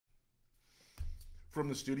From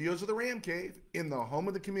the studios of the Ram Cave in the home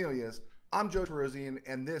of the Camellias, I'm Joe Terosian,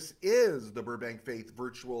 and this is the Burbank Faith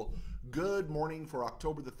Virtual Good Morning for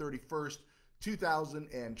October the 31st,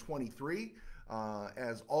 2023.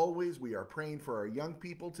 As always, we are praying for our young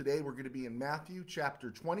people. Today we're going to be in Matthew chapter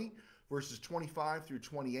 20, verses 25 through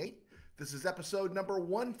 28. This is episode number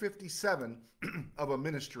 157 of A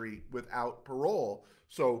Ministry Without Parole.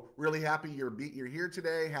 So really happy you're here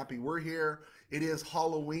today. Happy we're here. It is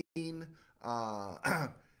Halloween.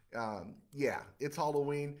 Yeah, it's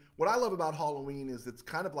Halloween. What I love about Halloween is it's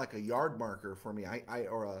kind of like a yard marker for me.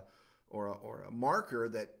 Or a marker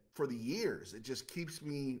that for the years it just keeps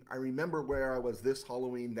me. I remember where I was this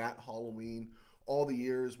Halloween, that Halloween, all the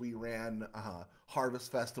years we ran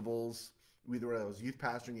harvest festivals. Either I was youth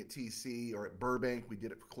pastoring at TC or at Burbank. We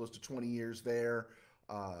did it for close to 20 years there.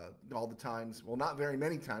 All the times, well, not very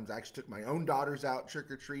many times. I actually took my own daughters out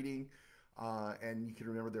trick-or-treating, and you can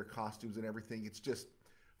remember their costumes and everything. It's just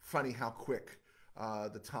funny how quick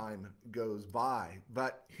the time goes by.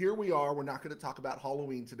 But here we are. We're not going to talk about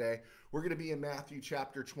Halloween today. We're going to be in Matthew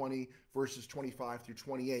chapter 20, verses 25 through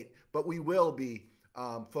 28. But we will be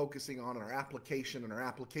focusing on our application, and our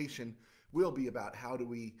application will be about how do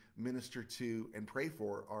we minister to and pray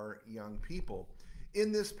for our young people.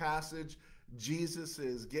 In this passage, Jesus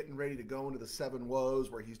is getting ready to go into the seven woes,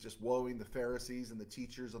 where he's just woeing the Pharisees and the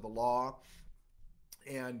teachers of the law.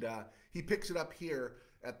 And he picks it up here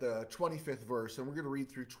at the 25th verse, and we're going to read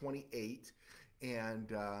through 28, and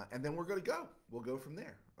then we're going to go. We'll go from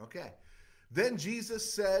there. Okay. Then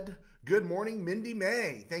Jesus said, "Good morning, Mindy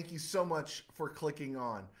May." Thank you so much for clicking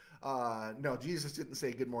on. No, Jesus didn't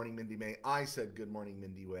say good morning, Mindy May. I said good morning,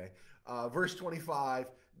 Mindy Way. Verse 25,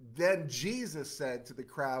 then Jesus said to the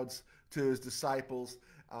crowds, to his disciples,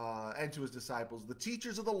 the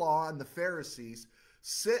teachers of the law and the Pharisees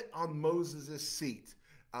sit on Moses' seat.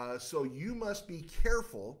 So you must be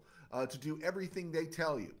careful to do everything they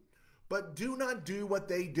tell you. But do not do what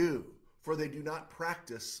they do, for they do not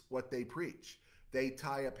practice what they preach. They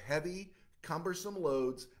tie up heavy, cumbersome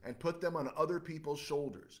loads and put them on other people's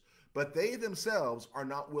shoulders. But they themselves are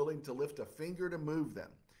not willing to lift a finger to move them.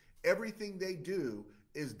 Everything they do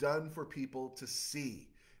is done for people to see.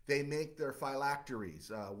 They make their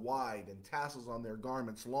phylacteries wide and tassels on their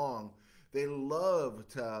garments long. They love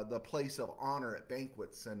the place of honor at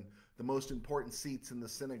banquets and the most important seats in the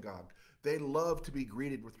synagogue. They love to be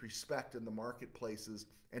greeted with respect in the marketplaces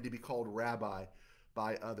and to be called rabbi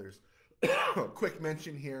by others. Quick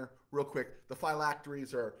mention here, real quick. The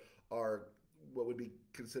phylacteries are what would be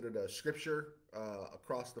considered a scripture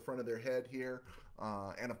across the front of their head here.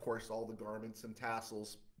 And of course, all the garments and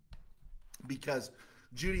tassels, because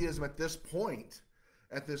Judaism at this point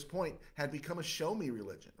had become a show me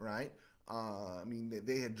religion, right? I mean,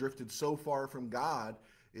 they had drifted so far from God.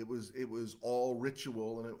 It was all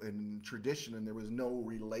ritual and tradition, and there was no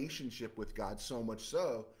relationship with God, so much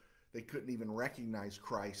so they couldn't even recognize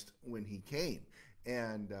Christ when he came.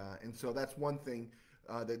 And so that's one thing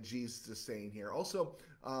that Jesus is saying here. Also,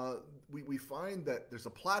 we find that there's a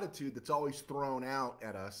platitude that's always thrown out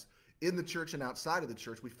at us in the church and outside of the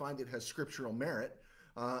church. We find it has scriptural merit.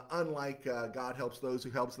 Unlike God helps those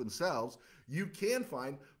who helps themselves, you can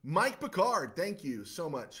find Mike Picard. Thank you so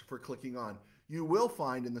much for clicking on. You will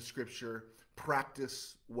find in the scripture,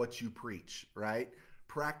 practice what you preach, right?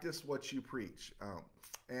 Practice what you preach.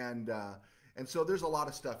 And so there's a lot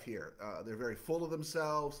of stuff here. They're very full of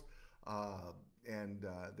themselves, and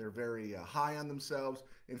they're very high on themselves.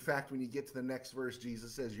 In fact, when you get to the next verse,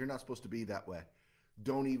 Jesus says, you're not supposed to be that way.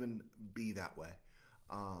 Don't even be that way.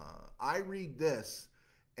 I read this,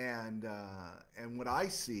 and what I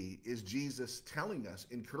see is Jesus telling us,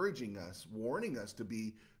 encouraging us, warning us to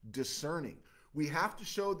be discerning. We have to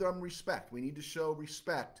show them respect. We need to show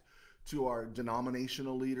respect to our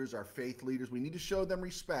denominational leaders, our faith leaders. We need to show them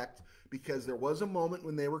respect because there was a moment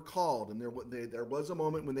when they were called, and there was a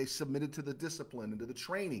moment when they submitted to the discipline and to the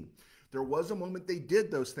training. There was a moment they did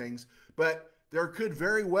those things, but there could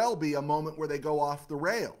very well be a moment where they go off the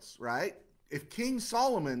rails, right? If King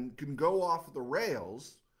Solomon can go off the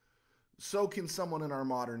rails, so can someone in our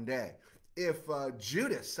modern day. If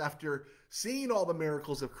Judas, after seeing all the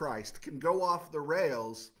miracles of Christ, can go off the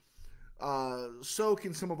rails, so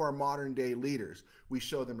can some of our modern day leaders. We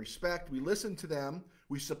show them respect, we listen to them,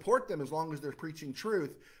 we support them as long as they're preaching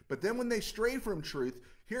truth. But then when they stray from truth,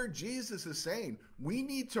 here Jesus is saying we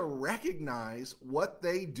need to recognize what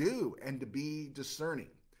they do and to be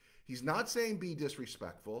discerning. He's not saying be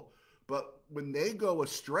disrespectful, but when they go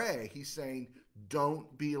astray, he's saying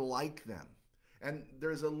don't be like them. And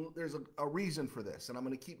there's a reason for this, and I'm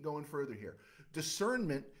going to keep going further here.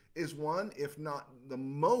 Discernment is one, if not the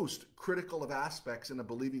most critical of aspects in a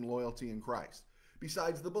believing loyalty in Christ.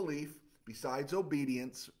 Besides the belief, besides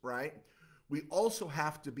obedience, right? We also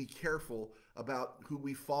have to be careful about who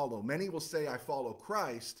we follow. Many will say, I follow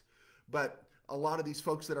Christ, but a lot of these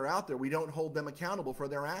folks that are out there, we don't hold them accountable for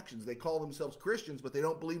their actions. They call themselves Christians, but they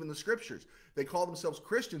don't believe in the scriptures. They call themselves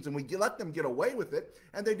Christians, and we let them get away with it,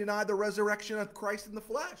 and they deny the resurrection of Christ in the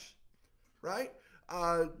flesh, right?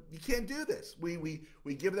 You can't do this. We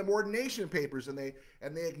give them ordination papers, and they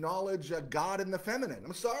acknowledge God in the feminine.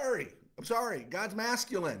 I'm sorry. God's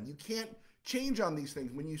masculine. You can't change on these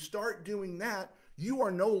things. When you start doing that, you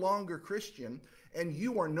are no longer Christian, and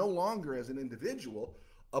you are no longer, as an individual,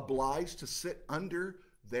 obliged to sit under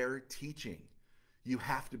their teaching. You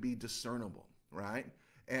have to be discernible, right?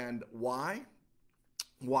 And why?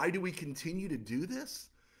 Why do we continue to do this?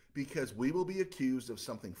 Because we will be accused of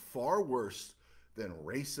something far worse than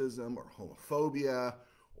racism or homophobia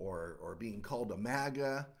or being called a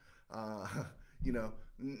MAGA.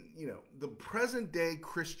 The present day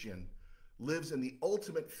Christian lives in the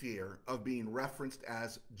ultimate fear of being referenced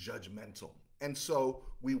as judgmental. And so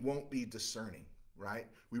we won't be discerning, right?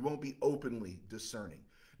 We won't be openly discerning.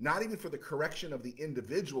 Not even for the correction of the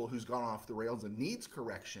individual who's gone off the rails and needs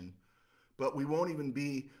correction, but we won't even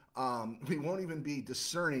be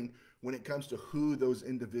discerning when it comes to who those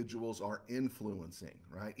individuals are influencing,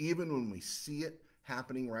 right? Even when we see it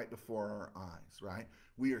happening right before our eyes, right?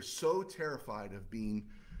 We are so terrified of being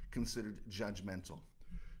considered judgmental.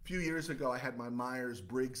 A few years ago, I had my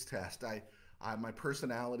Myers-Briggs test. My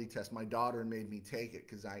personality test. My daughter made me take it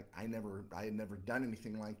because I had never done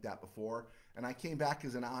anything like that before, and I came back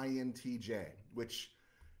as an INTJ, which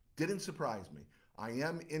didn't surprise me. I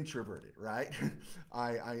am introverted, right?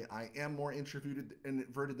 I am more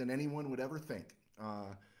introverted than anyone would ever think.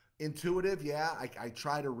 Intuitive, yeah. I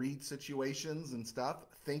try to read situations and stuff.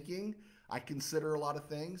 Thinking, I consider a lot of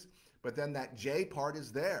things, but then that J part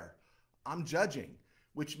is there. I'm judging,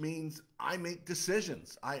 which means I make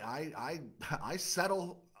decisions. I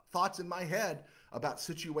settle thoughts in my head about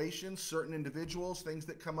situations, certain individuals, things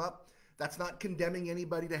that come up. That's not condemning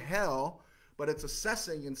anybody to hell, but it's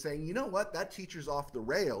assessing and saying, you know what, that teacher's off the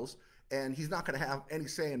rails, and he's not going to have any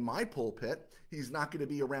say in my pulpit. He's not going to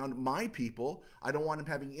be around my people. I don't want him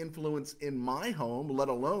having influence in my home, let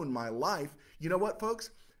alone my life. You know what,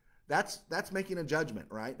 folks? That's making a judgment,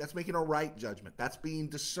 right? That's making a right judgment. That's being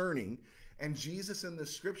discerning. And Jesus in the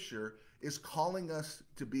scripture is calling us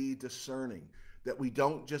to be discerning, that we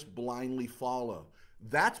don't just blindly follow.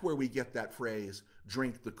 That's where we get that phrase,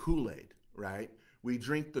 drink the Kool-Aid, right? We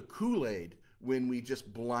drink the Kool-Aid when we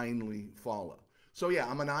just blindly follow. So yeah,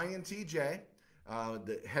 I'm an INTJ,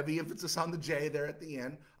 the heavy emphasis on the J there at the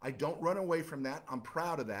end. I don't run away from that. I'm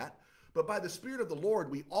proud of that. But by the Spirit of the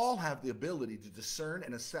Lord, we all have the ability to discern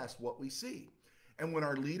and assess what we see. And when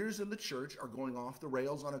our leaders in the church are going off the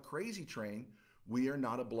rails on a crazy train, we are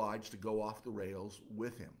not obliged to go off the rails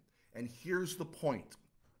with him. And here's the point.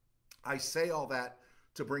 I say all that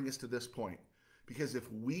to bring us to this point, because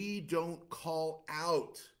if we don't call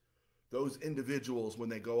out those individuals when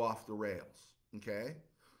they go off the rails, okay?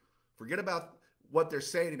 Forget about what they're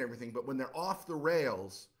saying and everything, but when they're off the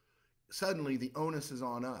rails, suddenly the onus is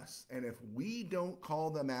on us. And if we don't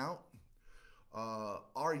call them out,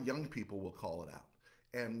 our young people will call it out.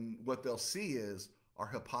 And what they'll see is our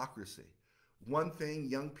hypocrisy. One thing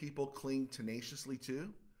young people cling tenaciously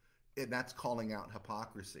to, and that's calling out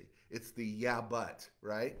hypocrisy. It's the yeah, but,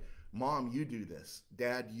 right? Mom, you do this.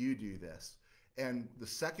 Dad, you do this. And the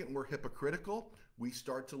second we're hypocritical, we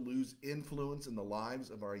start to lose influence in the lives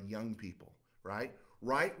of our young people, right?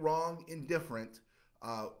 Right, wrong, indifferent,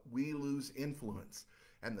 we lose influence.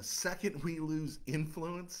 And the second we lose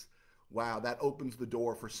influence, wow, that opens the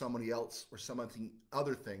door for somebody else or some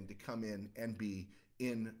other thing to come in and be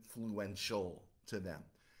influential to them.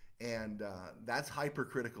 And that's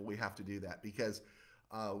hypercritical. We have to do that because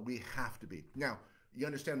we have to be. Now, you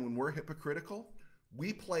understand when we're hypocritical,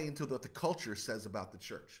 we play into what the culture says about the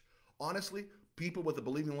church. Honestly, people with a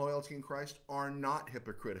believing loyalty in Christ are not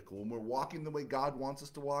hypocritical. When we're walking the way God wants us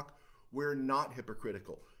to walk, we're not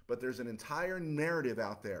hypocritical. But there's an entire narrative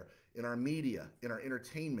out there in our media, in our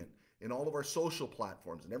entertainment, in all of our social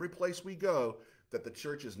platforms, in every place we go, that the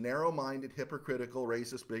church is narrow-minded, hypocritical,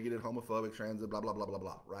 racist, bigoted, homophobic, trans, blah, blah, blah, blah,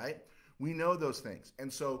 blah, right? We know those things.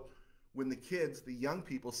 And so when the kids, the young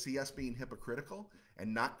people, see us being hypocritical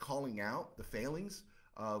and not calling out the failings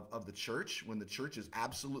of the church, when the church is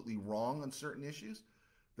absolutely wrong on certain issues,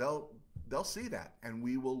 they'll see that, and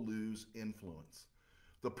we will lose influence.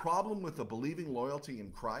 The problem with a believing loyalty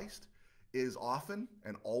in Christ is often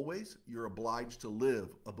and always you're obliged to live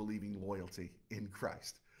a believing loyalty in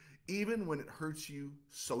Christ. even when it hurts you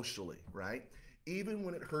socially, right? Even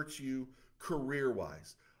when it hurts you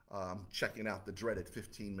career-wise. Checking out the dreaded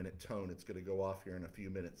 15-minute tone. It's going to go off here in a few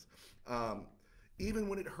minutes. Um, Even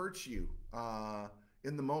when it hurts you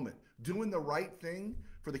in the moment, doing the right thing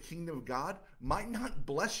for the kingdom of God might not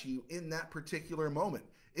bless you in that particular moment.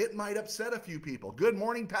 It might upset a few people. Good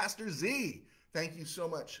morning, Pastor Z. Thank you so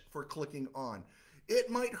much for clicking on.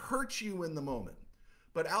 It might hurt you in the moment,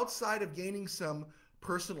 but outside of gaining some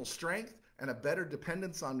personal strength and a better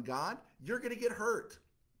dependence on God, you're going to get hurt.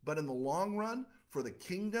 But in the long run, for the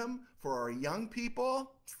kingdom, for our young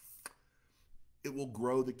people, it will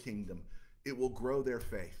grow the kingdom. It will grow their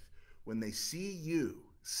faith. When they see you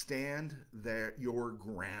stand there, your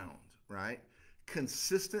ground, right?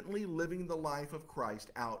 Consistently living the life of Christ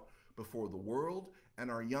out before the world and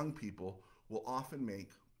our young people will often make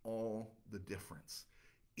all the difference.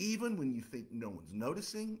 Even when you think no one's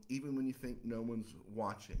noticing, even when you think no one's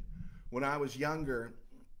watching. When I was younger,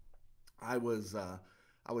 I was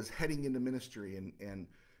heading into ministry, and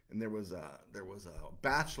there was a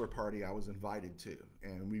bachelor party I was invited to,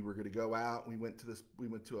 and we were going to go out. We went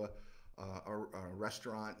to a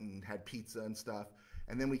restaurant and had pizza and stuff,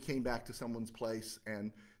 and then we came back to someone's place,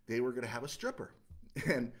 and they were going to have a stripper,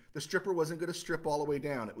 and the stripper wasn't going to strip all the way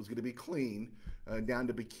down. It was going to be clean, down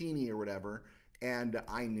to bikini or whatever, and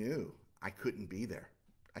I knew I couldn't be there.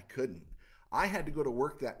 I couldn't. I had to go to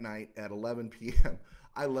work that night at 11 p.m.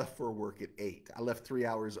 I left for work at 8. I left 3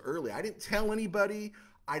 hours early. I didn't tell anybody.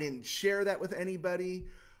 I didn't share that with anybody.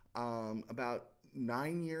 About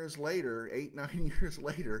 9 years later, 9 years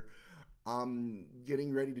later, I'm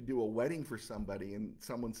getting ready to do a wedding for somebody, and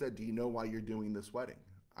someone said, "Do you know why you're doing this wedding?"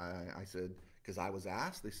 I said, "Because I was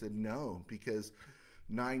asked." They said, "No, because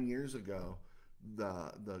 9 years ago,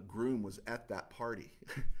 the groom was at that party,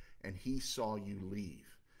 and he saw you leave."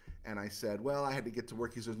 And I said, "Well, I had to get to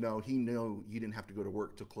work." He says, "No, he knew you didn't have to go to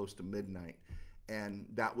work till close to midnight." And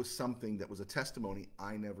that was something that was a testimony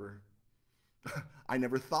I never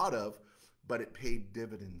thought of, but it paid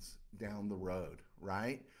dividends down the road,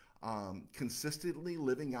 right? Consistently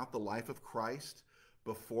living out the life of Christ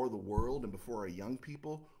before the world and before our young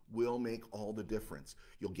people will make all the difference.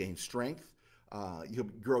 You'll gain strength,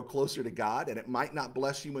 you'll grow closer to God, and it might not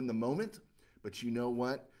bless you in the moment, but you know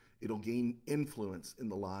what? It'll gain influence in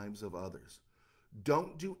the lives of others.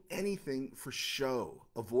 Don't do anything for show.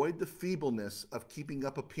 Avoid the feebleness of keeping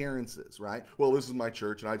up appearances, right? Well, this is my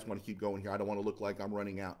church, and I just want to keep going here. I don't want to look like I'm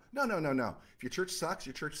running out. No. If your church sucks,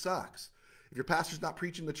 your church sucks. If your pastor's not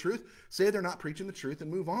preaching the truth, say they're not preaching the truth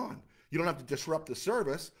and move on. You don't have to disrupt the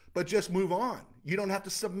service, but just move on. You don't have to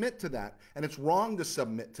submit to that. And it's wrong to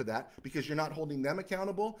submit to that because you're not holding them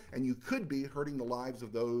accountable, and you could be hurting the lives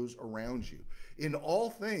of those around you. In all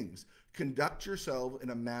things, conduct yourself in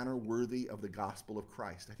a manner worthy of the gospel of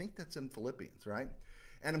Christ. I think that's in Philippians, right?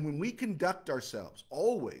 And when we conduct ourselves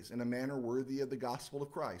always in a manner worthy of the gospel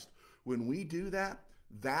of Christ, when we do that,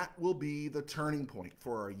 that will be the turning point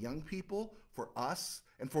for our young people, for us,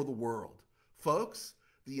 and for the world. Folks,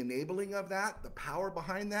 the enabling of that, the power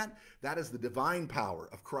behind that, that is the divine power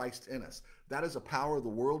of Christ in us. That is a power the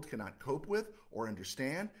world cannot cope with or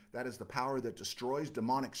understand. That is the power that destroys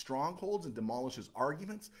demonic strongholds and demolishes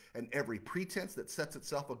arguments and every pretense that sets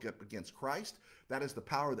itself up against Christ. That is the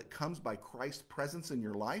power that comes by Christ's presence in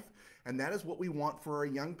your life. And that is what we want for our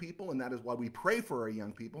young people, and that is why we pray for our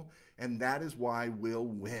young people, and that is why we'll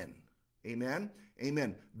win. Amen?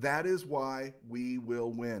 Amen. That is why we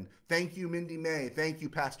will win. Thank you, Mindy May. Thank you,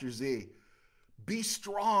 Pastor Z. Be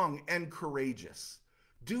strong and courageous.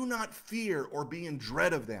 Do not fear or be in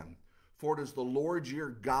dread of them, for it is the Lord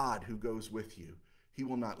your God who goes with you. He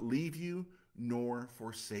will not leave you nor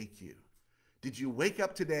forsake you. Did you wake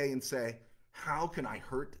up today and say, how can I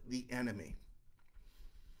hurt the enemy?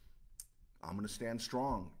 I'm going to stand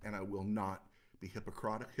strong, and I will not be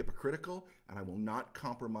hypocritical, and I will not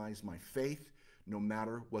compromise my faith no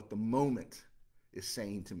matter what the moment is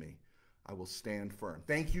saying to me. I will stand firm.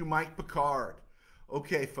 Thank you, Mike Picard.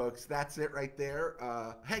 Okay, folks, that's it right there.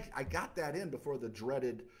 Hey, I got that in before the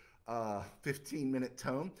dreaded 15-minute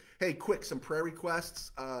tone. Hey, quick, some prayer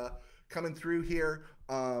requests coming through here.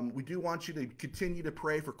 We do want you to continue to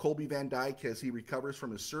pray for Colby Van Dyke as he recovers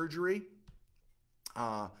from his surgery.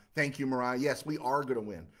 Thank you, Mariah. Yes, we are going to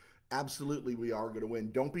win. Absolutely, we are going to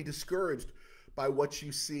win. Don't be discouraged by what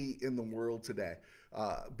you see in the world today.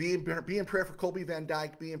 Be in prayer for Colby Van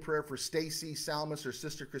Dyke. Be in prayer for Stacy Salmus, her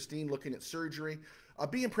sister Christine, looking at surgery.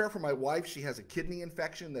 Be in prayer for my wife. She has a kidney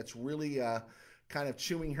infection that's really kind of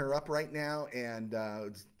chewing her up right now, and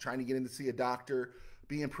trying to get in to see a doctor.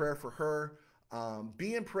 Be in prayer for her.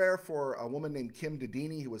 Be in prayer for a woman named Kim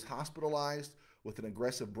Dedini who was hospitalized with an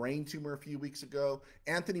aggressive brain tumor a few weeks ago.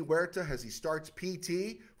 Anthony Huerta, as he starts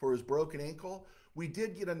PT for his broken ankle. We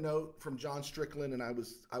did get a note from John Strickland, and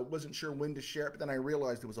I wasn't sure when to share it, but then I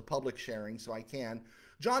realized it was a public sharing, so I can.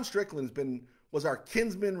 John Strickland was our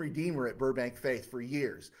kinsman redeemer at Burbank Faith for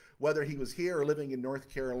years. Whether he was here or living in North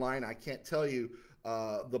Carolina, I can't tell you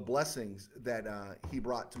the blessings that he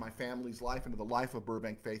brought to my family's life and to the life of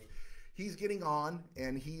Burbank Faith. He's getting on,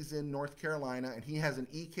 and he's in North Carolina, and he has an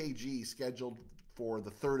EKG scheduled for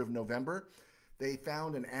the 3rd of November. They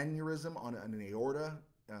found an aneurysm on an aorta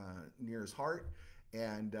near his heart,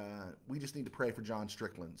 and we just need to pray for John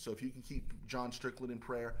Strickland. So if you can keep John Strickland in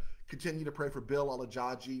prayer, continue to pray for Bill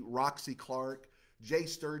Alajaji, Roxy Clark, Jay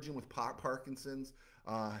Sturgeon with Parkinson's,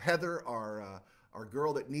 Heather, our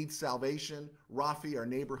girl that needs salvation, Rafi, our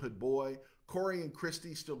neighborhood boy, Corey and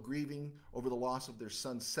Christy still grieving over the loss of their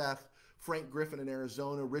son Seth, Frank Griffin in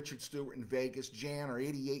Arizona, Richard Stewart in Vegas, Jan, our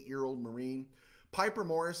 88-year-old Marine, Piper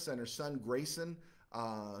Morris and her son Grayson,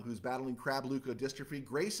 who's battling crab leukodystrophy.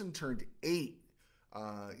 Grayson turned 8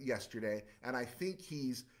 yesterday, and I think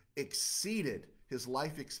he's exceeded his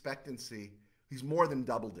life expectancy. He's more than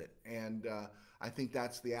doubled it, and I think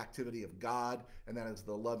that's the activity of God, and that is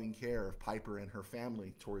the loving care of Piper and her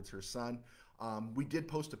family towards her son. We did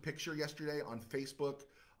post a picture yesterday on Facebook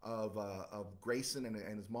of Grayson and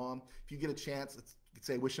his mom. If you get a chance, you could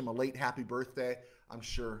say wish him a late happy birthday. I'm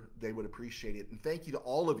sure they would appreciate it. And thank you to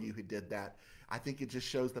all of you who did that. I think it just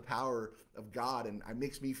shows the power of God, and it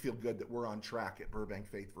makes me feel good that we're on track at Burbank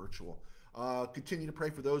Faith Virtual. Continue to pray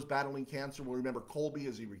for those battling cancer. We'll remember Colby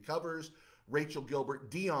as he recovers, Rachel Gilbert,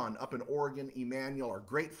 Dion up in Oregon, Emmanuel, our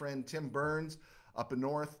great friend Tim Burns up in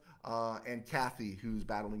North, and Kathy, who's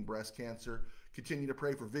battling breast cancer. Continue to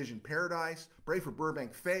pray for Vision Paradise, pray for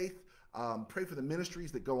Burbank Faith, pray for the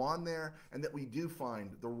ministries that go on there, and that we do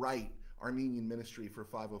find the right Armenian ministry for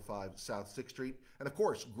 505 South 6th Street. And of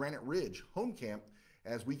course, Granite Ridge Home Camp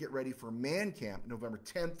as we get ready for Man Camp, November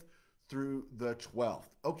 10th through the 12th.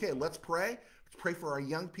 Okay, let's pray. Let's pray for our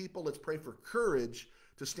young people. Let's pray for courage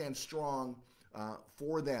to stand strong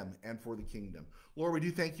for them and for the kingdom. Lord, we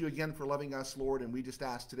do thank you again for loving us, Lord, and we just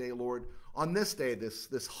ask today, Lord, on this day,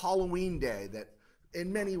 this Halloween day that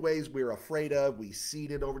in many ways we're afraid of, we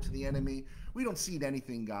cede it over to the enemy. We don't cede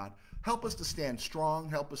anything, God. Help us to stand strong.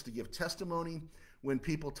 Help us to give testimony when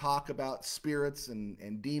people talk about spirits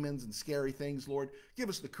and demons and scary things, Lord. Give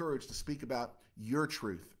us the courage to speak about your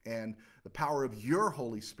truth and the power of your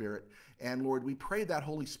Holy Spirit. And Lord, we pray that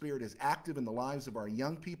Holy Spirit is active in the lives of our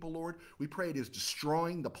young people, Lord. We pray it is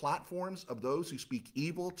destroying the platforms of those who speak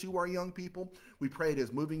evil to our young people. We pray it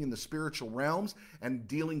is moving in the spiritual realms and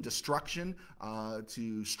dealing destruction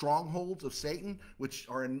to strongholds of Satan, which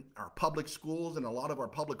are in our public schools and a lot of our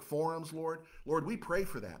public forums, Lord. Lord, we pray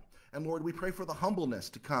for that. And Lord, we pray for the humbleness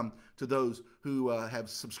to come to those who have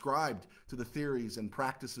subscribed to the theories and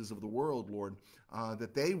practices of the world, Lord,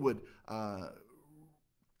 that they would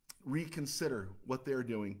reconsider what they're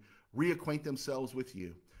doing, reacquaint themselves with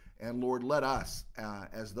you. And Lord, let us,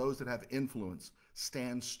 as those that have influence,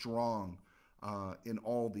 stand strong in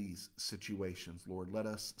all these situations. Lord, let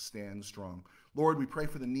us stand strong. Lord, we pray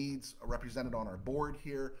for the needs represented on our board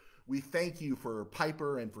here. We thank you for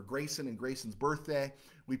Piper and for Grayson and Grayson's birthday.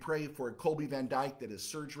 We pray for Colby Van Dyke that his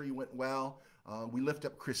surgery went well. We lift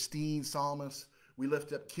up Christine Salmas. We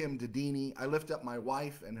lift up Kim Dedini. I lift up my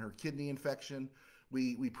wife and her kidney infection.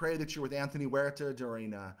 We pray that you're with Anthony Huerta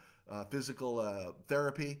during physical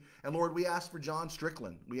therapy. And Lord, we ask for John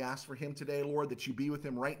Strickland. We ask for him today, Lord, that you be with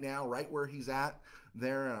him right now, right where he's at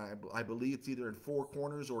there. I believe it's either in Four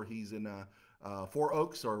Corners or he's in Four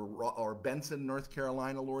Oaks or Benson, North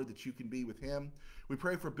Carolina, Lord, that you can be with him. We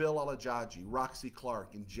pray for Bill Alajaji, Roxy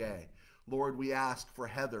Clark, and Jay. Lord, we ask for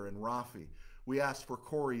Heather and Rafi. We ask for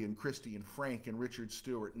Corey and Christy and Frank and Richard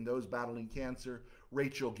Stewart and those battling cancer,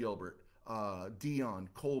 Rachel Gilbert, Dion,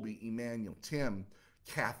 Colby, Emmanuel, Tim,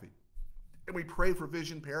 Kathy. And we pray for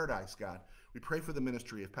Vision Paradise, God. We pray for the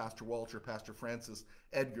ministry of Pastor Walter, Pastor Francis,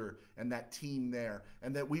 Edgar, and that team there,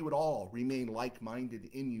 and that we would all remain like-minded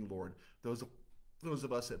in you, Lord, those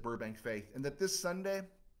of us at Burbank Faith, and that this Sunday,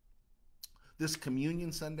 this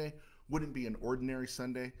Communion Sunday, wouldn't be an ordinary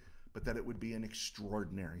Sunday, but that it would be an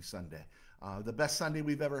extraordinary Sunday. The best Sunday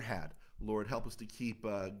we've ever had. Lord, help us to keep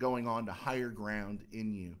going on to higher ground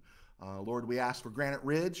in you. Lord, we ask for Granite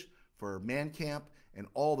Ridge, for Man Camp, and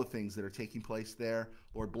all the things that are taking place there.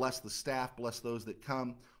 Lord, bless the staff, bless those that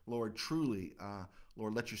come. Lord, truly,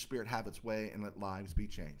 Lord, let your Spirit have its way and let lives be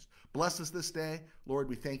changed. Bless us this day. Lord,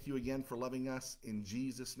 we thank you again for loving us. In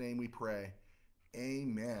Jesus' name we pray.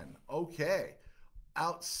 Amen. Okay.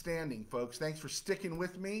 Outstanding, folks. Thanks for sticking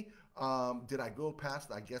with me Did I go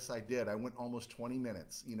past? I guess I did. I went almost 20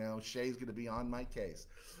 minutes. You know, Shay's going to be on my case.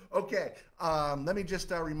 Okay, let me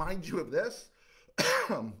just remind you of this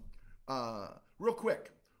real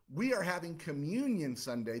quick. We are having Communion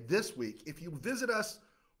Sunday this week. If you visit us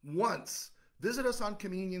once, visit us on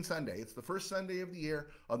Communion Sunday. It's the first Sunday of the year,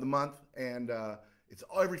 of the month, and it's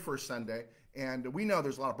every first Sunday. And we know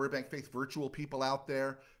there's a lot of Burbank Faith virtual people out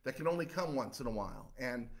there that can only come once in a while.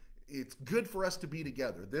 And it's good for us to be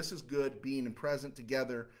together. This is good. Being present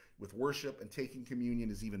together with worship and taking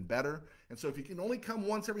communion is even better. And so if you can only come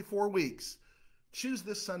once every 4 weeks, choose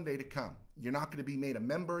this Sunday to come. You're not going to be made a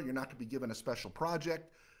member. You're not going to be given a special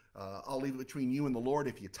project. I'll leave it between you and the Lord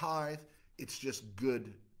if you tithe. It's just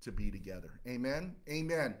good to be together. Amen?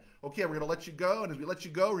 Amen. Okay, we're going to let you go. And as we let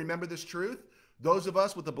you go, remember this truth. Those of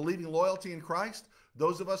us with a believing loyalty in Christ,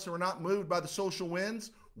 those of us who are not moved by the social winds,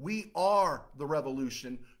 we are the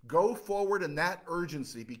revolution. Go forward in that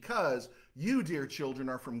urgency because you, dear children,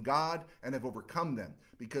 are from God and have overcome them,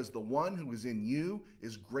 because the one who is in you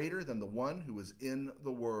is greater than the one who is in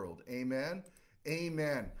the world. Amen?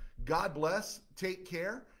 Amen. God bless. Take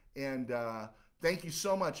care. And thank you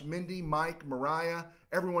so much, Mindy, Mike, Mariah,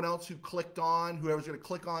 everyone else who clicked on, whoever's going to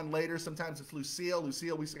click on later. Sometimes it's Lucille.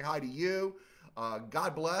 Lucille, we say hi to you.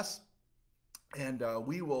 God bless. And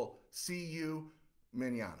we will see you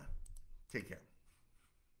mañana. Take care.